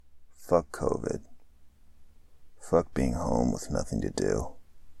Fuck COVID. Fuck being home with nothing to do.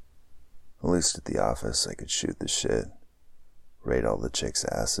 At least at the office I could shoot the shit, rate all the chicks'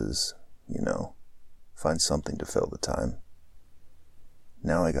 asses, find something to fill the time.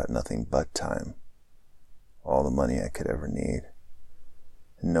 Now I got nothing but time. All the money I could ever need.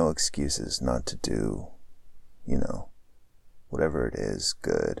 And no excuses not to do, whatever it is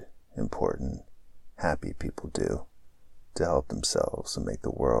good, important, happy people do to help themselves and make the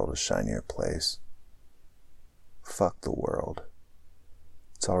world a shinier place. Fuck the world.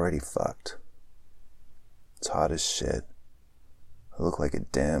 It's already fucked. It's hot as shit. I look like a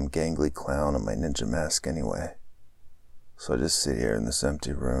damn gangly clown in my ninja mask anyway. So I just sit here in this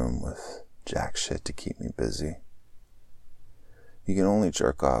empty room with jack shit to keep me busy. You can only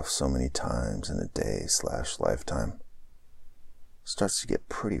jerk off so many times in a day/lifetime. Starts to get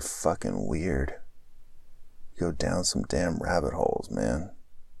pretty fucking weird. You go down some damn rabbit holes, man.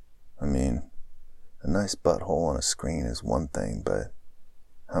 I mean, a nice butthole on a screen is one thing, but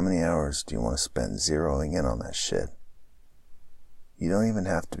how many hours do you want to spend zeroing in on that shit? You don't even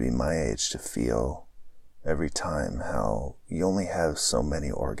have to be my age to feel every time how you only have so many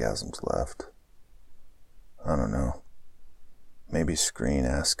orgasms left. I don't know. Maybe screen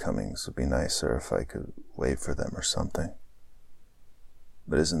ass comings would be nicer if I could wait for them or something.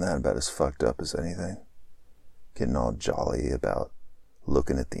 But isn't that about as fucked up as anything? Getting all jolly about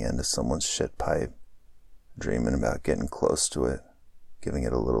looking at the end of someone's shit pipe, dreaming about getting close to it, giving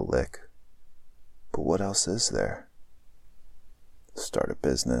it a little lick. But what else is there? Start a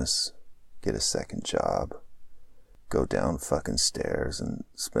business, get a second job, go down fucking stairs and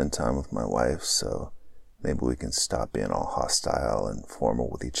spend time with my wife so maybe we can stop being all hostile and formal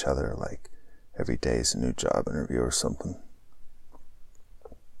with each other like every day's a new job interview or something.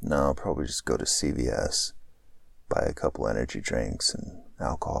 No, I'll probably just go to CVS, buy a couple energy drinks and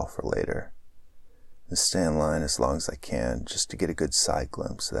alcohol for later, and stay in line as long as I can just to get a good side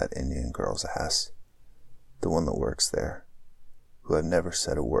glimpse of that Indian girl's ass, the one that works there, who I've never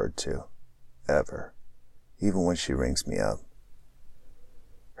said a word to, ever, even when she rings me up.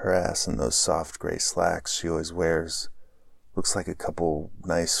 Her ass and those soft gray slacks she always wears looks like a couple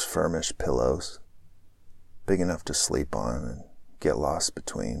nice firmish pillows, big enough to sleep on and get lost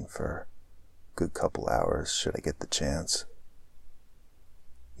between for a good couple hours should I get the chance.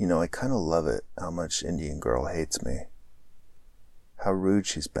 I kind of love it how much Indian girl hates me. How rude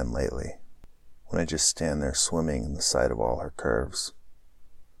she's been lately, when I just stand there swimming in the sight of all her curves.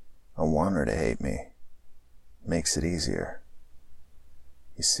 I want her to hate me. Makes it easier.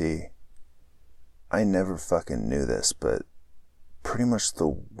 You see, I never fucking knew this, but pretty much the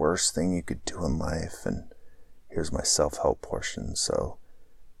worst thing you could do in life, and here's my self-help portion, so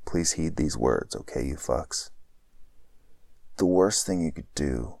please heed these words, okay, you fucks? The worst thing you could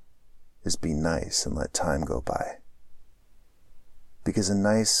do is be nice and let time go by. Because a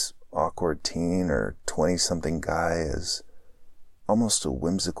nice, awkward teen or 20-something guy is almost a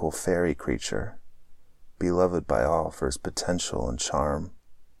whimsical fairy creature, beloved by all for his potential and charm.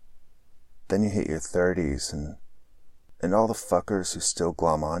 Then you hit your 30s and all the fuckers who still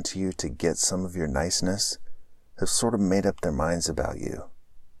glom onto you to get some of your niceness have sort of made up their minds about you,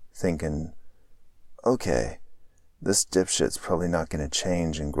 thinking, okay, this dipshit's probably not going to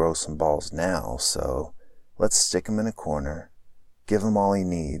change and grow some balls now, so let's stick him in a corner, give him all he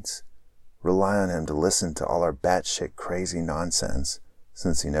needs, rely on him to listen to all our batshit crazy nonsense,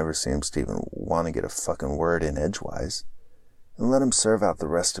 since he never seems to even want to get a fucking word in edgewise, and let him serve out the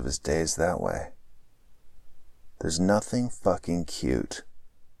rest of his days that way. There's nothing fucking cute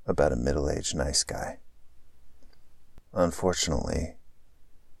about a middle-aged nice guy. Unfortunately,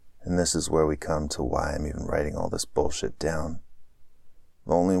 and this is where we come to why I'm even writing all this bullshit down,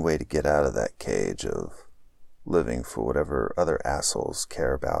 the only way to get out of that cage of living for whatever other assholes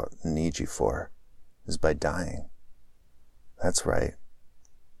care about and need you for is by dying. That's right.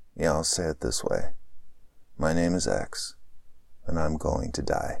 Yeah, I'll say it this way. My name is X, and I'm going to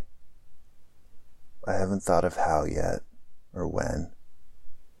die. I haven't thought of how yet, or when.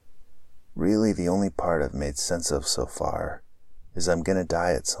 Really, the only part I've made sense of so far is I'm gonna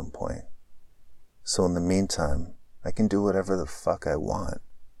die at some point. So in the meantime, I can do whatever the fuck I want.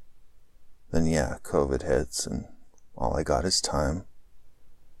 Then yeah, COVID hits and all I got is time.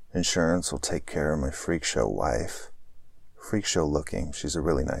 Insurance will take care of my freak show wife. Freak show looking, she's a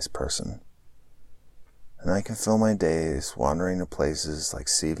really nice person. And I can fill my days wandering to places like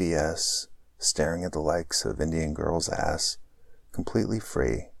CVS, staring at the likes of Indian girl's ass, completely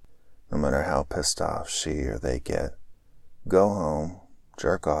free, no matter how pissed off she or they get. Go home,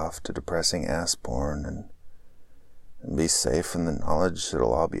 jerk off to depressing ass porn, and be safe in the knowledge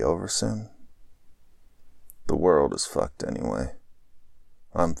it'll all be over soon? The world is fucked anyway.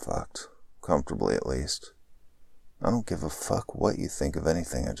 I'm fucked, comfortably at least. I don't give a fuck what you think of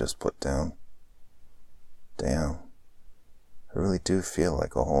anything I just put down. Damn, I really do feel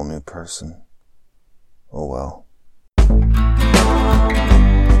like a whole new person. Oh well.